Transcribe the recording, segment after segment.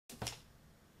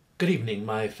Good evening,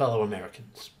 my fellow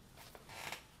Americans.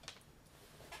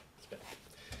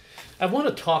 I want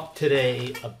to talk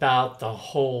today about the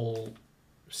whole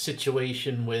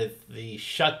situation with the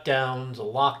shutdowns, the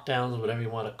lockdowns, whatever you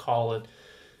want to call it,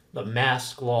 the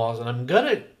mask laws, and I'm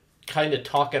going to kind of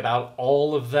talk about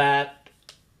all of that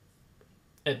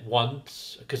at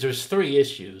once, because there's three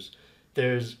issues.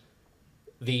 There's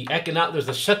the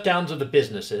shutdowns of the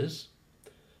businesses,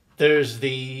 there's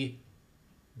the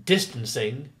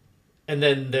distancing, and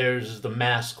then there's the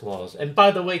mask laws. And by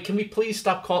the way, can we please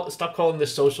stop calling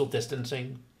this social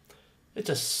distancing? It's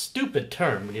a stupid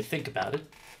term when you think about it.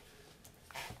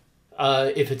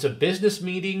 If it's a business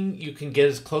meeting, you can get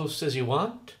as close as you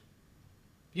want.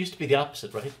 It used to be the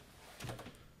opposite, right?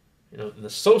 You know, in the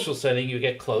social setting, you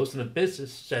get close. In the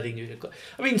business setting, you get close.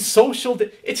 I mean,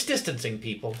 it's distancing,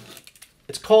 people.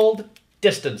 It's called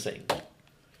distancing.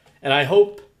 And I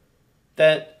hope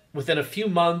that within a few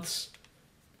months,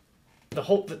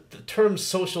 the term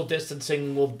social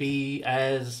distancing will be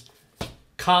as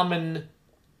common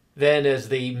then as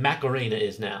the Macarena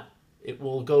is now. It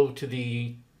will go to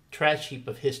the trash heap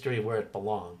of history where it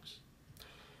belongs.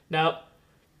 Now,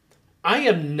 I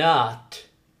am not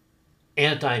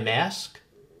anti-mask,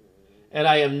 and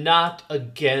I am not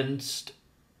against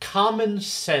common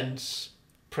sense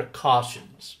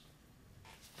precautions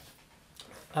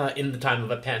in the time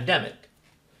of a pandemic.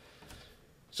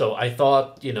 So I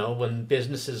thought, when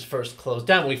businesses first closed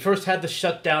down, when we first had the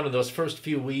shutdown in those first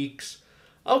few weeks,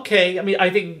 okay, I mean, I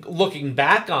think looking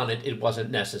back on it, it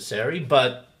wasn't necessary,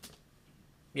 but,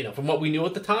 from what we knew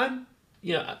at the time,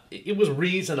 it was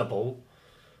reasonable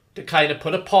to kind of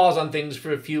put a pause on things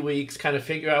for a few weeks, kind of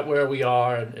figure out where we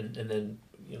are, and then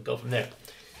go from there.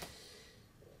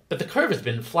 But the curve has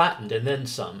been flattened and then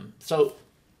some. So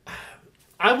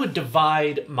I would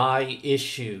divide my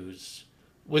issues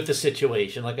with the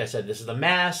situation. Like I said, this is the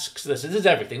masks, this is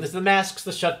everything. This is the masks,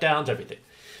 the shutdowns, everything.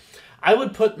 I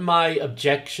would put my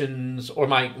objections or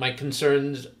my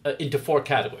concerns into four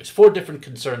categories, four different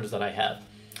concerns that I have.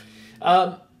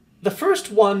 The first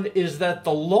one is that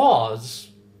the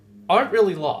laws aren't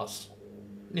really laws.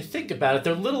 When you think about it,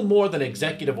 they're little more than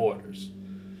executive orders.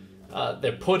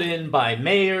 They're put in by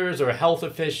mayors or health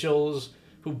officials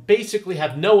who basically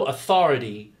have no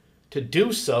authority to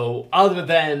do so other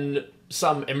than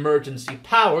some emergency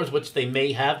powers, which they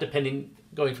may have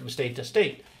going from state to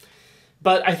state.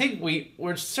 But I think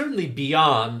we're certainly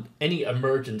beyond any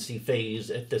emergency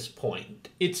phase at this point.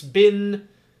 It's been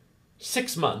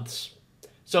 6 months.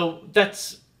 So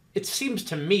it seems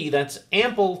to me that's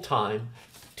ample time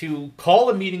to call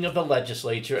a meeting of the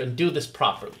legislature and do this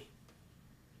properly.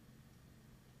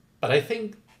 But I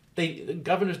think the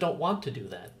governors don't want to do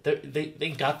that.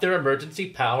 They got their emergency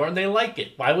power and they like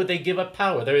it. Why would they give up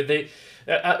power?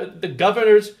 The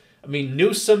governors,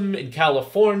 Newsom in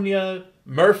California,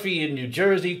 Murphy in New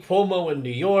Jersey, Cuomo in New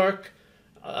York,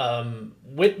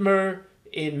 Whitmer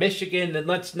in Michigan, and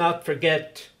let's not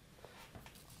forget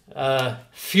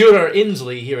Führer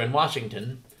Inslee here in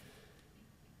Washington.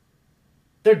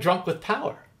 They're drunk with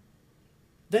power.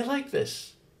 They like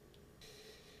this.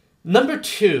 Number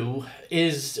two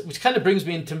is, which kind of brings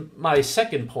me into my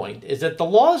second point, is that the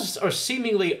laws are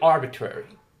seemingly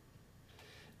arbitrary.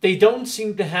 They don't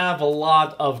seem to have a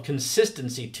lot of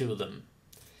consistency to them.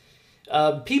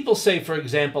 People say, for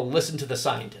example, listen to the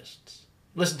scientists.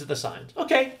 Listen to the science.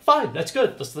 Okay, fine, that's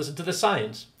good. Let's listen to the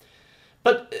science.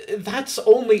 But that's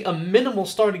only a minimal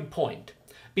starting point.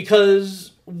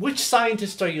 Because which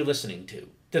scientists are you listening to?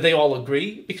 Do they all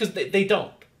agree? Because they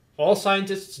don't. All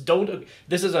scientists don't agree.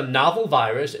 This is a novel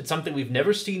virus. It's something we've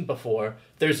never seen before.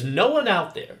 There's no one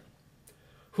out there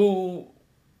who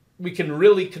we can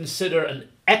really consider an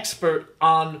expert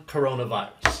on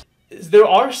coronavirus. There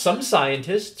are some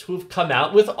scientists who have come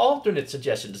out with alternate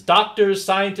suggestions. Doctors,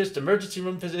 scientists, emergency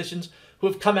room physicians who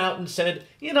have come out and said,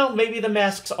 maybe the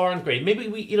masks aren't great. Maybe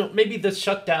maybe the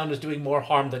shutdown is doing more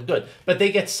harm than good. But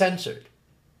they get censored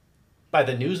by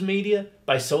the news media,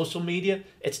 by social media.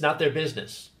 It's not their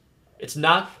business. It's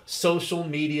not social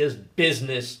media's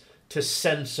business to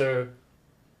censor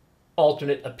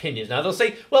alternate opinions. Now they'll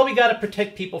say, well, we got to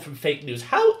protect people from fake news.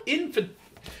 How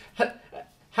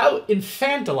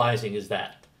infantilizing is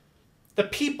that? The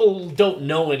people don't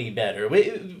know any better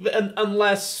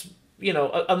unless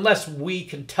we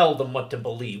can tell them what to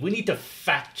believe. We need to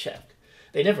fact check.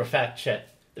 They never fact check.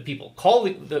 The people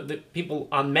calling the people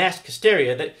on mask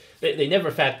hysteria, they're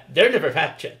never fact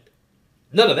checked.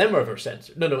 None of them are ever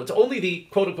censored. No, it's only the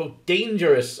quote-unquote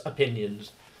dangerous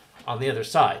opinions on the other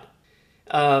side.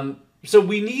 So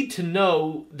we need to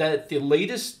know that the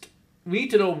latest we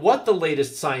need to know what the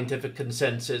latest scientific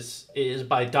consensus is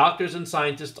by doctors and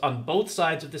scientists on both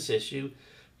sides of this issue,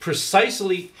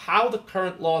 precisely how the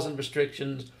current laws and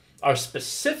restrictions are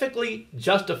specifically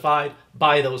justified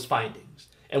by those findings.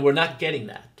 And we're not getting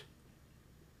that.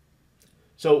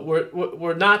 So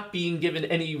we're not being given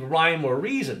any rhyme or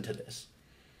reason to this.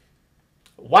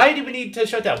 Why do we need to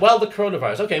shut down? Well, the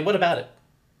coronavirus. Okay, what about it?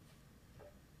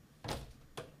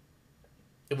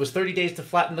 It was 30 days to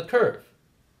flatten the curve.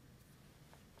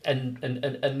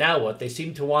 And now what? They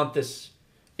seem to want this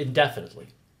indefinitely.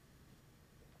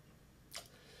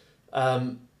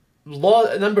 Law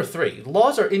number 3.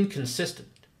 Laws are inconsistent.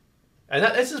 And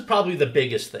this is probably the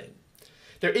biggest thing.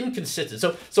 They're inconsistent.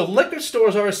 So liquor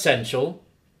stores are essential,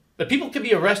 but people can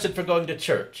be arrested for going to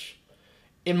church.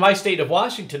 In my state of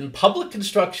Washington, public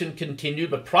construction continued,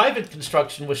 but private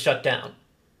construction was shut down.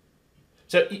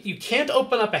 So you can't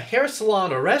open up a hair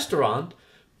salon or restaurant,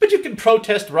 but you can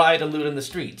protest, riot, and loot in the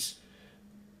streets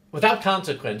without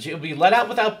consequence. You'll be let out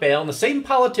without bail, and the same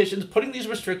politicians putting these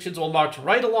restrictions will march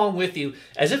right along with you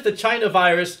as if the China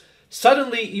virus,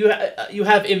 suddenly you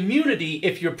have immunity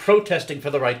if you're protesting for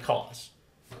the right cause.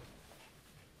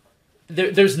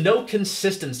 There's no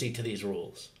consistency to these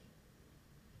rules.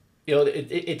 You know,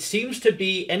 it seems to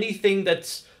be anything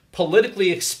that's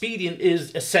politically expedient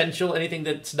is essential, anything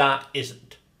that's not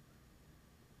isn't.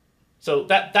 So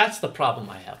that's the problem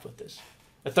I have with this.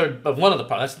 One of the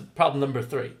problems. That's problem number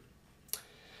 3.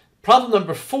 Problem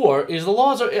number 4 is the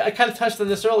laws are, I kind of touched on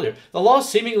this earlier, the laws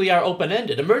seemingly are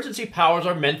open-ended. Emergency powers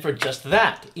are meant for just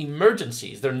that,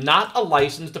 emergencies. They're not a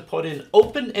license to put in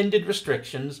open-ended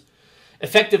restrictions,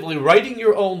 effectively writing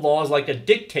your own laws like a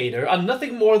dictator on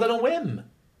nothing more than a whim.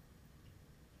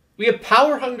 We have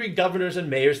power-hungry governors and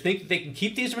mayors think they can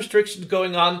keep these restrictions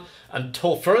going on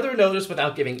until further notice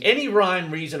without giving any rhyme,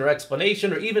 reason, or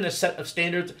explanation, or even a set of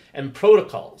standards and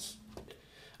protocols.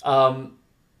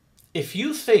 If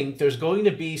you think there's going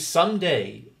to be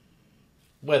someday,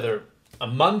 whether a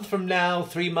month from now,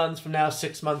 3 months from now,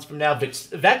 6 months from now,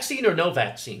 vaccine or no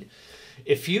vaccine,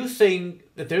 if you think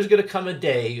that there's going to come a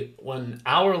day when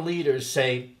our leaders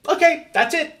say, okay,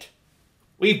 that's it,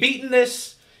 we've beaten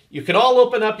this, you can all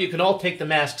open up, you can all take the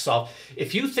masks off.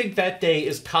 If you think that day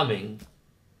is coming,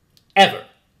 ever,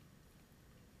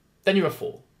 then you're a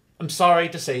fool. I'm sorry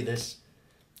to say this,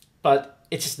 but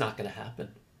it's just not going to happen.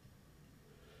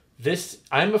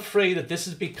 I'm afraid that this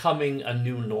is becoming a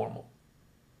new normal.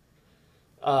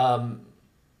 Tell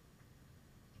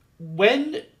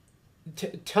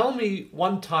me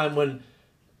one time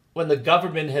when the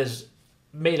government has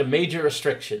made a major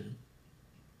restriction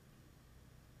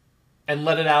and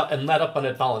let it out and let up on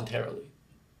it voluntarily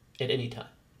at any time.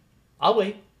 I'll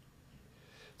wait.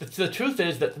 The truth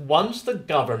is that once the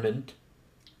government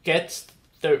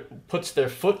puts their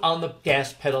foot on the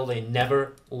gas pedal, they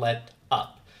never let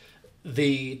up.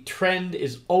 The trend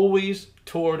is always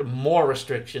toward more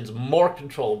restrictions, more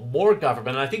control, more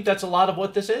government. And I think that's a lot of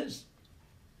what this is.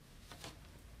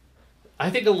 I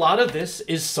think a lot of this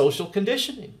is social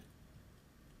conditioning.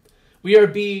 We are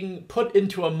being put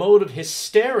into a mode of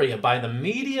hysteria by the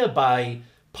media, by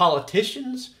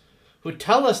politicians, who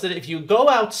tell us that if you go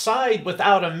outside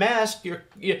without a mask,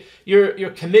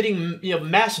 you're committing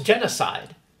mass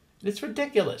genocide. And it's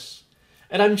ridiculous.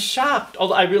 And I'm shocked,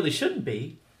 although I really shouldn't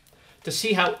be, to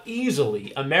see how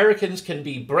easily Americans can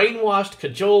be brainwashed,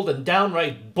 cajoled, and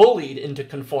downright bullied into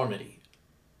conformity.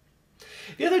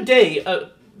 The other day,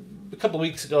 a couple of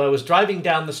weeks ago, I was driving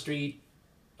down the street.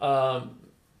 I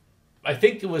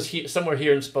think it was somewhere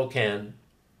here in Spokane,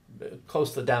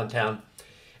 close to downtown.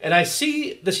 And I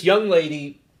see this young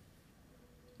lady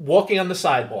walking on the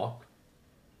sidewalk.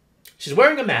 She's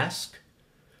wearing a mask,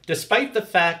 despite the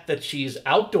fact that she's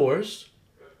outdoors.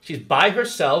 She's by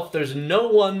herself. There's no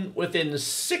one within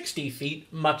 60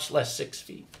 feet, much less 6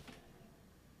 feet.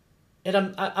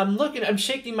 And I'm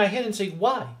shaking my head and saying,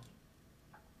 why?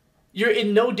 You're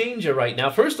in no danger right now.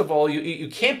 First of all, you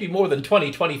can't be more than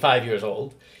 20, 25 years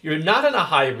old. You're not in a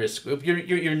high-risk group.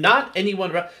 You're not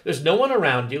anyone around. There's no one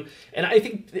around you. And I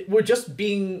think we're just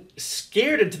being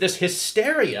scared into this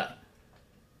hysteria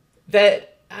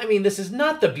that, I mean, this is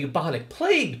not the bubonic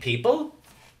plague, people.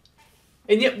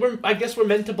 And yet, I guess we're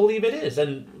meant to believe it is.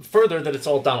 And further, that it's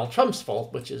all Donald Trump's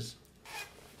fault, which is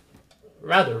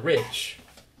rather rich.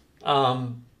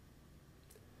 But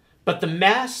the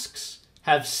masks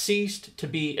have ceased to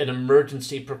be an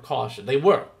emergency precaution. They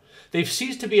were. They've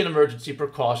ceased to be an emergency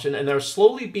precaution, and they're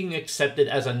slowly being accepted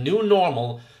as a new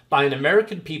normal by an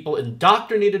American people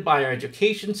indoctrinated by our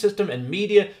education system and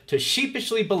media to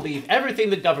sheepishly believe everything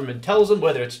the government tells them,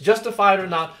 whether it's justified or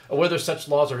not, or whether such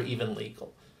laws are even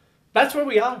legal. That's where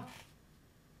we are.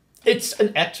 It's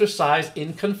an exercise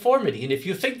in conformity. And if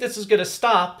you think this is going to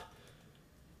stop,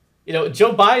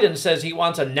 Joe Biden says he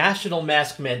wants a national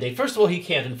mask mandate. First of all, he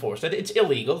can't enforce it. It's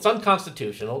illegal. It's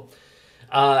unconstitutional.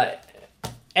 And,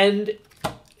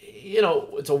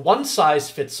 it's a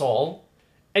one-size-fits-all.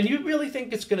 And you really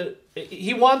think it's going to...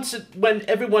 He wants it when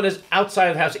everyone is outside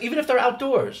of the house, even if they're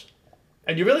outdoors.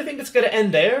 And you really think it's going to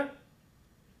end there?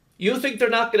 You think they're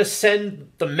not going to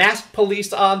send the mask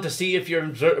police on to see if you're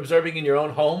observing in your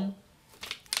own home?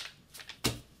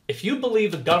 If you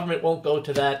believe the government won't go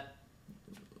to that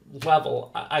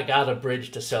level, I got a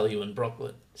bridge to sell you in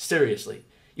Brooklyn. Seriously.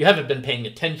 You haven't been paying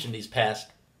attention these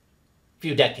past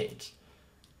few decades.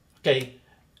 Okay?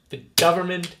 The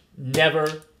government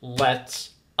never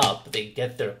lets up. They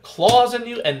get their claws in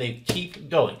you and they keep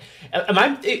going.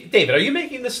 David, are you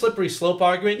making the slippery slope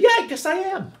argument? Yeah, I guess I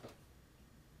am.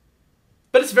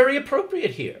 But it's very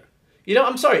appropriate here.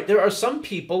 I'm sorry, there are some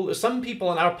people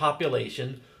in our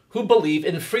population who believe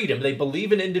in freedom. They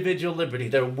believe in individual liberty.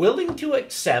 They're willing to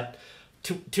accept,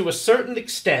 to a certain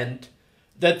extent,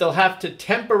 that they'll have to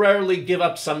temporarily give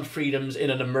up some freedoms in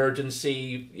an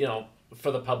emergency,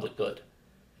 for the public good.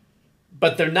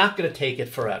 But they're not going to take it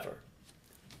forever.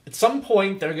 At some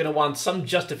point, they're going to want some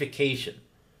justification.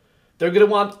 They're going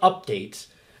to want updates.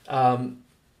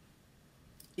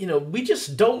 We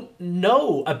just don't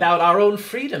know about our own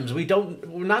freedoms.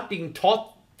 We're not being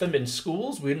taught them in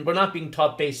schools. We're not being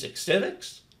taught basic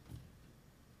civics.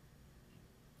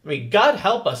 I mean, God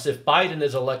help us if Biden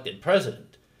is elected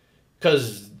president,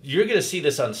 because you're going to see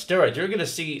this on steroids. You're going to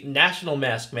see national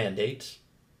mask mandates.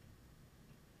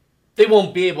 They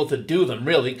won't be able to do them,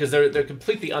 really, because they're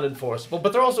completely unenforceable,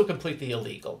 but they're also completely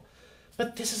illegal.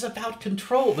 But this is about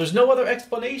control. There's no other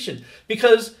explanation,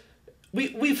 because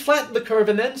we flattened the curve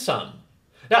and then some.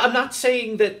 Now, I'm not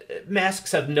saying that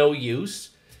masks have no use.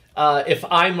 If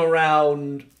I'm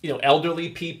around, elderly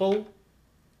people,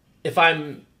 if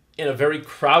I'm in a very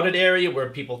crowded area where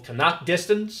people cannot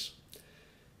distance,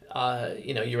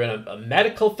 you're in a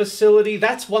medical facility,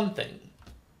 that's one thing.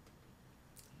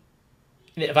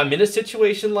 If I'm in a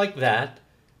situation like that,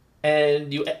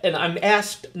 and I'm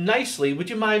asked nicely, would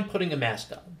you mind putting a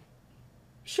mask on?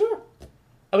 Sure,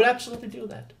 I would absolutely do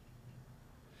that.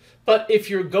 But if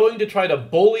you're going to try to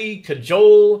bully,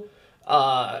 cajole,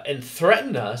 and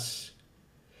threaten us,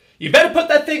 you better put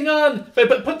that thing on. Put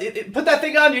that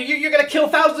thing on. You're going to kill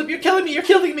thousands of... You're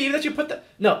killing me. That you put that...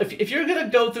 No, if you're going to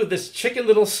go through this Chicken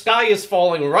Little sky is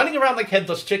falling, running around like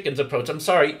headless chickens approach, I'm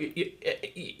sorry,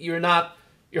 you're not...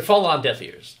 You're falling on deaf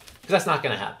ears, because that's not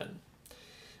going to happen.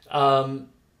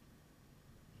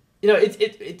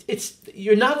 It's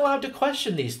you're not allowed to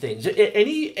question these things.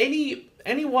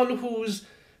 Anyone who's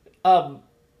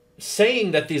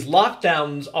saying that these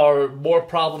lockdowns are more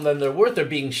problem than they're worth, they're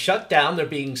being shut down, they're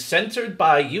being censored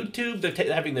by YouTube,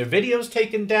 they're having their videos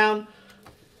taken down,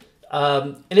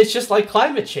 and it's just like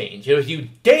climate change. If you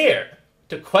dare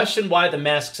to question why the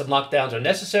masks and lockdowns are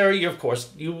necessary,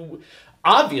 you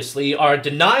obviously are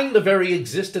denying the very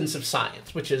existence of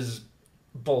science, which is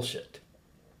bullshit.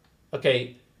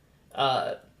 Okay,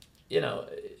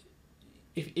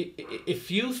 if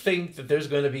you think that there's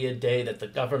going to be a day that the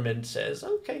government says,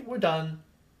 okay, we're done,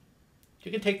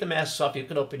 you can take the masks off, you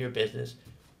can open your business,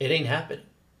 it ain't happening.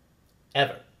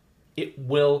 Ever. It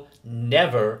will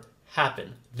never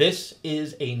happen. This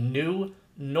is a new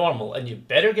normal, and you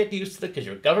better get used to it, because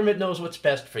your government knows what's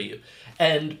best for you.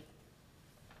 And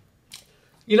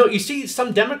you see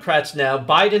some Democrats now,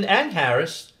 Biden and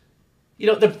Harris, they're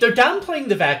downplaying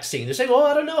the vaccine. They're saying, oh,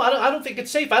 I don't know. I don't think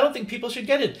it's safe. I don't think people should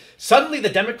get it. Suddenly the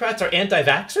Democrats are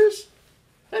anti-vaxxers?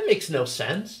 That makes no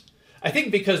sense. I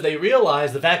think because they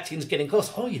realize the vaccine's getting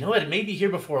close. Oh, you know what? It may be here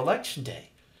before Election Day.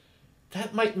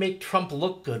 That might make Trump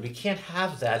look good. We can't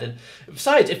have that. And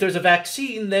besides, if there's a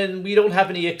vaccine, then we don't have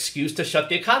any excuse to shut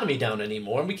the economy down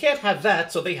anymore. And we can't have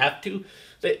that, so they have to.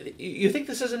 You think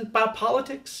this isn't about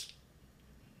politics?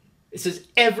 This is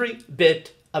every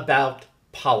bit about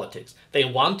politics. They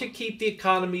want to keep the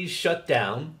economy shut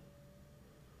down,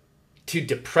 to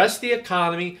depress the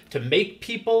economy, to make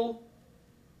people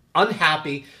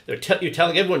unhappy. You're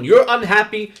telling everyone, you're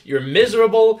unhappy, you're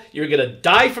miserable, you're going to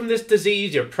die from this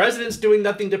disease, your president's doing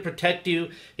nothing to protect you,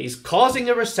 he's causing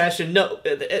a recession,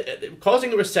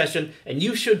 and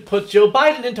you should put Joe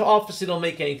Biden into office, it'll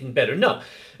make anything better. No,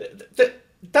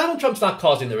 Donald Trump's not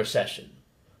causing the recession.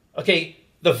 Okay,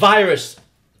 the virus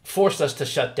forced us to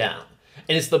shut down.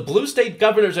 And it's the blue state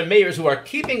governors and mayors who are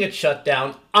keeping it shut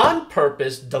down on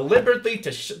purpose, deliberately,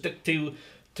 to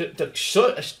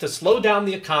slow down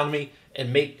the economy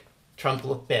and make Trump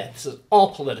looked bad. This is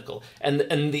all political. And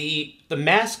the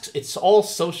masks, it's all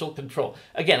social control.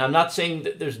 Again, I'm not saying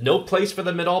that there's no place for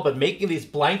them at all, but making these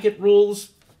blanket rules,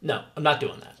 no, I'm not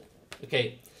doing that.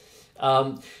 Okay?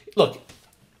 Look,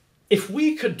 if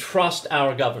we could trust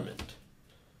our government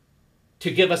to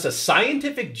give us a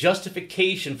scientific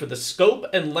justification for the scope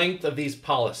and length of these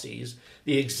policies,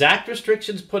 the exact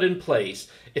restrictions put in place,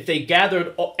 if they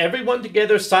gathered everyone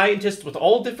together, scientists with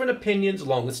all different opinions,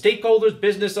 along with stakeholders,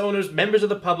 business owners, members of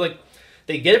the public,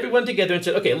 they get everyone together and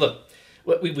said, okay, look,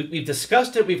 we've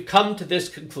discussed it, we've come to this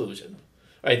conclusion.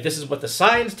 All right, this is what the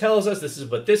science tells us, this is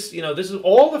what this is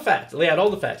all the facts, lay out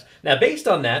all the facts. Now, based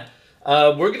on that,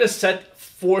 we're going to set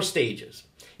 4 stages.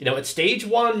 At stage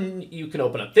 1, you can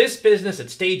open up this business.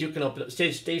 At stage 2, you can open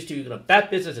up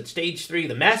that business. At stage 3,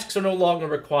 the masks are no longer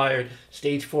required.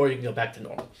 Stage 4, you can go back to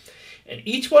normal. And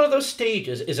each one of those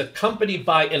stages is accompanied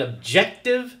by an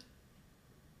objective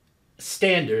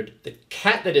standard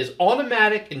that is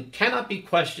automatic and cannot be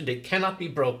questioned. It cannot be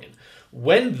broken.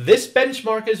 When this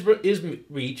benchmark is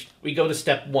reached, we go to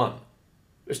step 1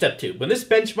 or step 2. When this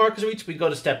benchmark is reached, we go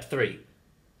to step 3.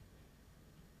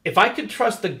 If I could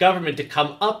trust the government to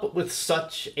come up with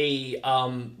such a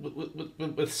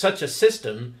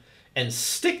system and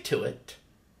stick to it,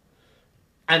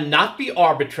 and not be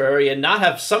arbitrary, and not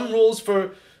have some rules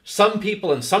for some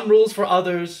people and some rules for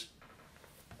others,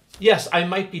 yes, I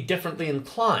might be differently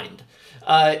inclined.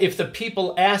 If people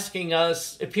were asking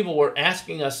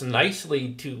us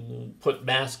nicely to put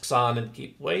masks on and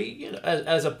keep away,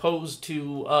 as opposed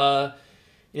to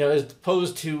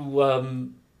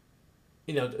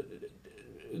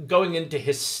going into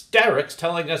hysterics,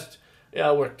 telling us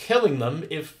we're killing them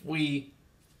if we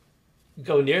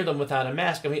go near them without a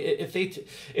mask. I mean, if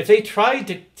they tried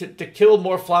to kill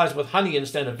more flies with honey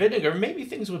instead of vinegar, maybe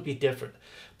things would be different.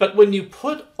 But when you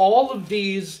put all of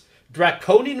these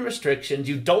draconian restrictions,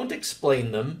 you don't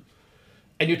explain them,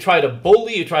 and you try to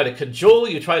bully, you try to cajole,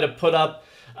 you try to put up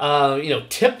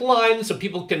tip lines so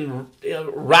people can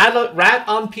rat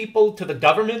on people to the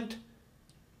government,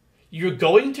 you're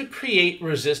going to create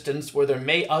resistance where there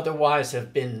may otherwise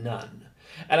have been none.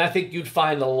 And I think you'd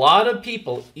find a lot of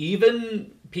people,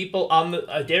 even people on the,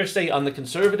 I dare say, on the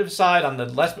conservative side, on the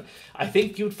less, I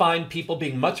think you'd find people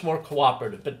being much more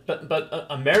cooperative. But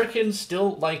Americans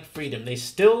still like freedom.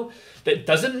 That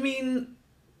doesn't mean,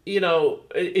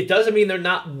 it doesn't mean they're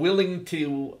not willing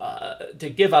to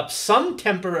give up some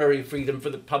temporary freedom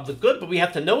for the public good, but we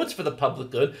have to know it's for the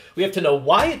public good. We have to know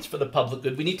why it's for the public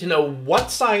good. We need to know what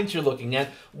science you're looking at,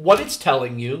 what it's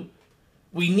telling you.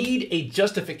 We need a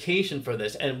justification for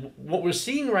this. And what we're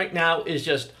seeing right now is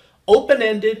just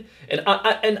open-ended, and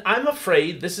I'm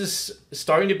afraid this is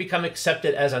starting to become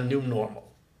accepted as a new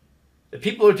normal. That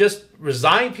people have just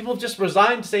resigned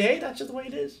to say, hey, that's just the way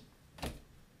it is.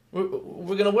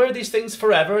 We're going to wear these things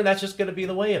forever, and that's just going to be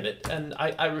the way of it. And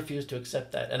I refuse to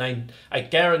accept that. And I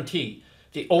guarantee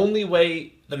the only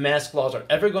way the mask laws are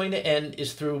ever going to end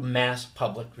is through mass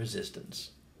public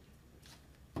resistance.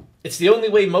 It's the only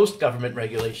way most government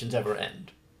regulations ever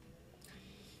end.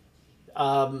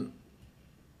 And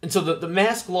so the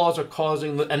mask laws are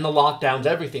causing, and the lockdowns,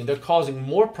 everything, they're causing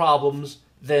more problems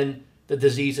than the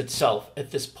disease itself at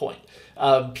this point.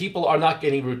 People are not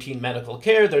getting routine medical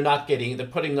care. They're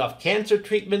putting off cancer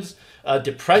treatments.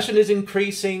 Depression is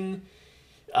increasing.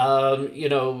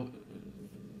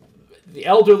 The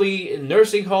elderly in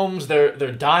nursing homes,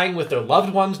 they're dying with their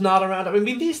loved ones not around. I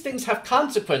mean, these things have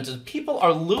consequences. People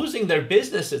are losing their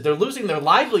businesses. They're losing their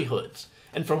livelihoods.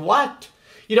 And for what?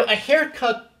 A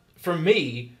haircut for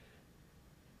me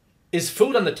is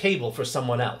food on the table for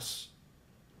someone else.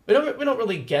 We don't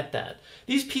really get that.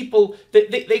 These people,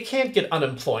 they can't get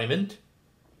unemployment.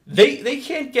 They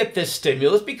can't get this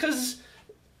stimulus because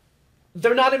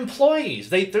they're not employees.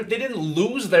 They didn't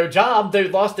lose their job. They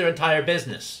lost their entire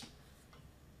business.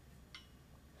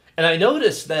 And I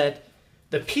noticed that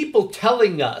the people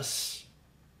giving us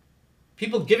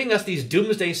these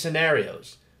doomsday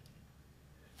scenarios,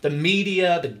 the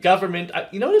media, the government,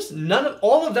 you notice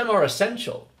all of them are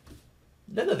essential.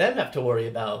 None of them have to worry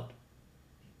about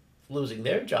losing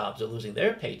their jobs or losing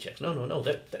their paychecks. No.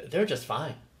 They're just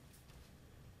fine.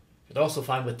 They're also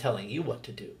fine with telling you what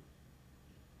to do.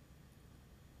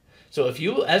 So if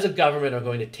you, as a government, are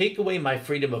going to take away my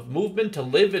freedom of movement to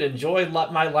live and enjoy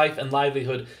my life and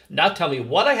livelihood, not tell me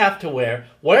what I have to wear,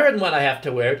 where and when I have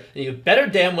to wear it, then you better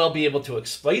damn well be able to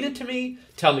explain it to me,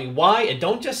 tell me why, and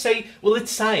don't just say, well,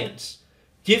 it's science.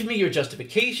 Give me your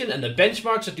justification and the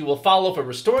benchmarks that you will follow for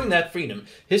restoring that freedom.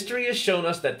 History has shown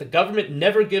us that the government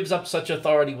never gives up such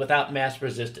authority without mass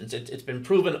resistance. It's been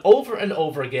proven over and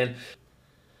over again.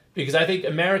 because I think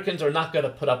Americans are not going to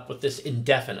put up with this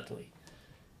indefinitely.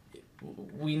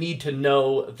 We need to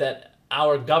know that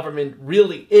our government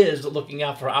really is looking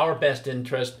out for our best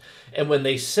interest. And when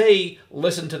they say,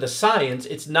 listen to the science,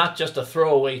 it's not just a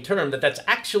throwaway term, that's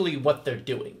actually what they're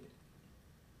doing.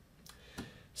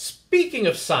 Speaking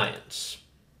of science,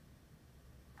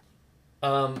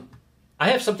 I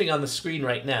have something on the screen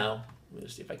right now. Let me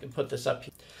see if I can put this up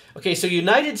here. Okay, so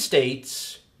United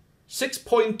States,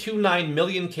 6.29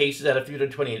 million cases out of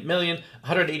 328 million,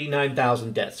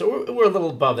 189,000 deaths. So we're a little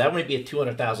above that. We might be at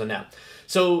 200,000 now.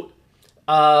 So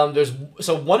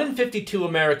 1 in 52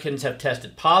 Americans have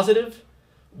tested positive.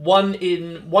 1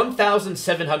 in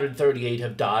 1,738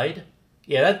 have died.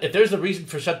 Yeah, if there's a reason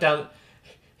for shutdown,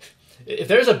 if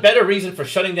there's a better reason for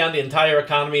shutting down the entire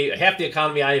economy, half the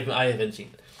economy, I haven't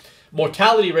seen it.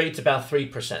 Mortality rate's about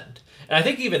 3%. And I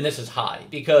think even this is high,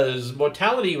 because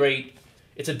mortality rate,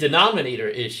 it's a denominator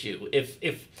issue. If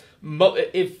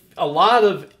a lot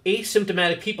of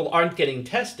asymptomatic people aren't getting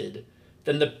tested,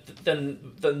 then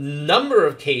the number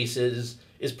of cases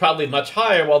is probably much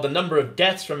higher, while the number of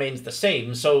deaths remains the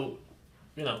same. So,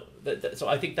 so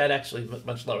I think that actually is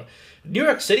much lower. New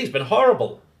York City's been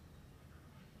horrible.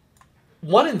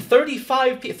 1 in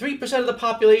 3% of the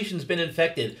population's been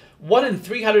infected. 1 in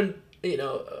 300,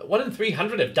 1 in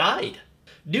 300 have died.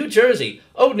 New Jersey.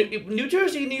 Oh, New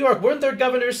Jersey and New York. Weren't their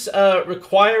governors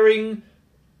requiring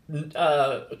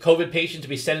COVID patients to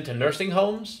be sent into nursing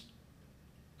homes?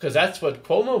 Because that's what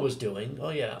Cuomo was doing. Oh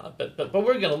yeah, but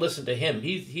we're going to listen to him.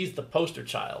 He's the poster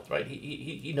child, right?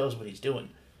 He knows what he's doing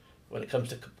when it comes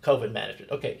to COVID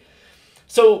management. Okay,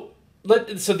 so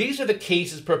these are the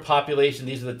cases per population.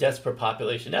 These are the deaths per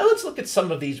population. Now let's look at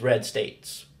some of these red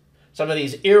states. Some of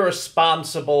these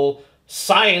irresponsible,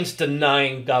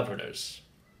 science-denying governors.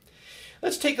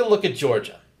 Let's take a look at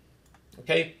Georgia.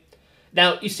 Okay,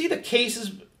 now you see the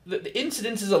cases. The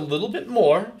incidence is a little bit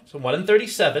more. So 1 in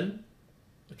 37.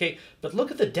 Okay, but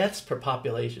look at the deaths per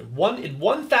population. 1 in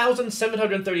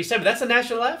 1,737. That's the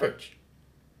national average.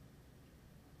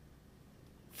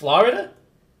 Florida,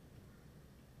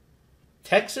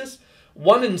 Texas,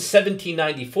 1 in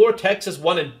 1,794. Texas,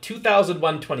 1 in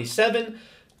 2,127.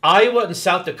 Iowa and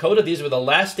South Dakota, these were the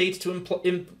last states to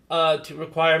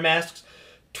require masks.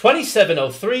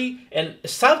 2,703. And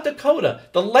South Dakota,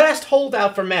 the last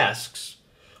holdout for masks,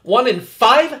 1 in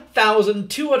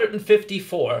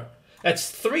 5,254.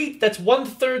 That's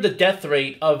 1/3 the death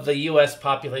rate of the U.S.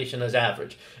 population as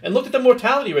average. And look at the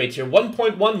mortality rates here: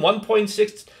 1.1,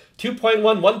 1.6,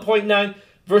 2.1, 1.9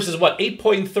 versus what,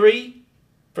 8.3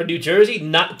 for New Jersey,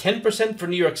 not 10% for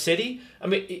New York City. I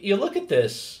mean, you look at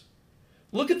this.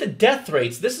 Look at the death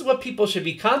rates. This is what people should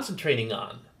be concentrating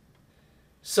on.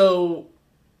 So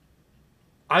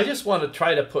I just want to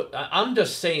try to I'm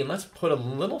just saying, let's put a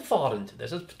little thought into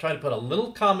this. Let's try to put a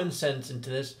little common sense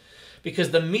into this.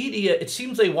 Because the media, it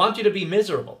seems they want you to be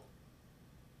miserable.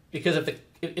 Because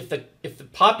if the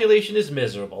population is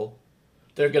miserable,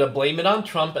 they're going to blame it on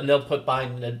Trump and they'll put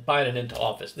Biden into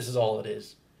office. This is all it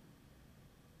is.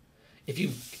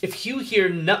 If you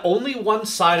hear only one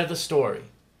side of the story,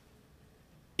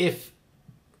 if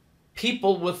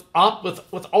people with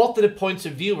alternate points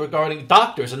of view regarding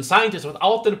doctors and scientists with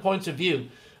alternate points of view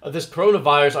of this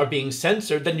coronavirus are being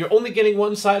censored, then you're only getting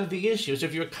one side of the issue. So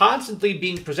if you're constantly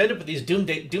being presented with these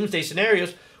doomsday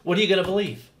scenarios, what are you going to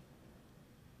believe?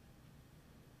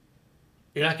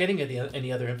 You're not getting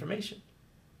any other information.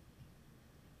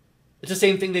 It's the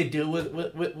same thing they do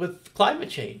with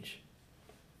climate change.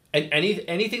 And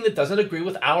anything that doesn't agree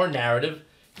with our narrative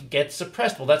gets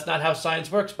suppressed. Well, that's not how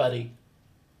science works, buddy.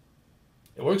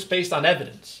 It works based on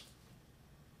evidence.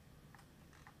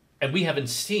 And we haven't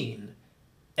seen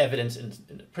evidence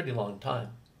in a pretty long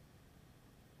time.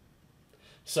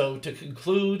 So to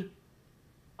conclude,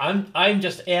 I'm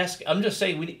just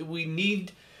saying we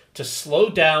need to slow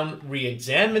down,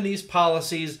 re-examine these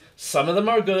policies. Some of them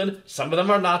are good, some of them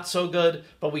are not so good,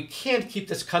 but we can't keep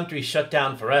this country shut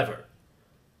down forever.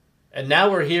 And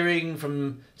now we're hearing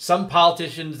from some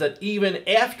politicians that even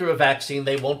after a vaccine,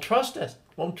 they won't trust it.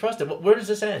 Where does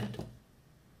this end?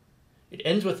 It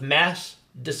ends with mass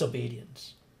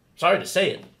disobedience. Sorry to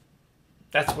say it.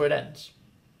 That's where it ends.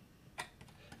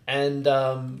 And,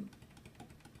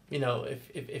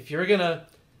 if you're going to,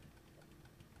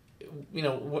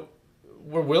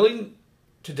 we're willing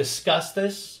to discuss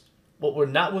this. What we're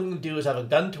not willing to do is have a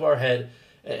gun to our head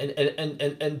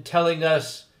and telling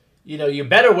us, you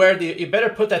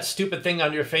better put that stupid thing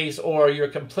on your face or you're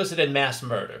complicit in mass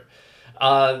murder.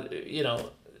 That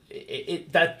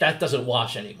doesn't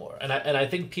wash anymore. And I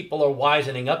think people are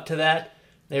wisening up to that.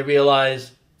 They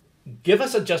realize, give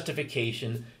us a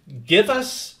justification, give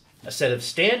us a set of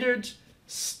standards,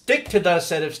 stick to the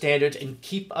set of standards, and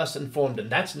keep us informed. And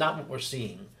that's not what we're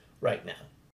seeing right now.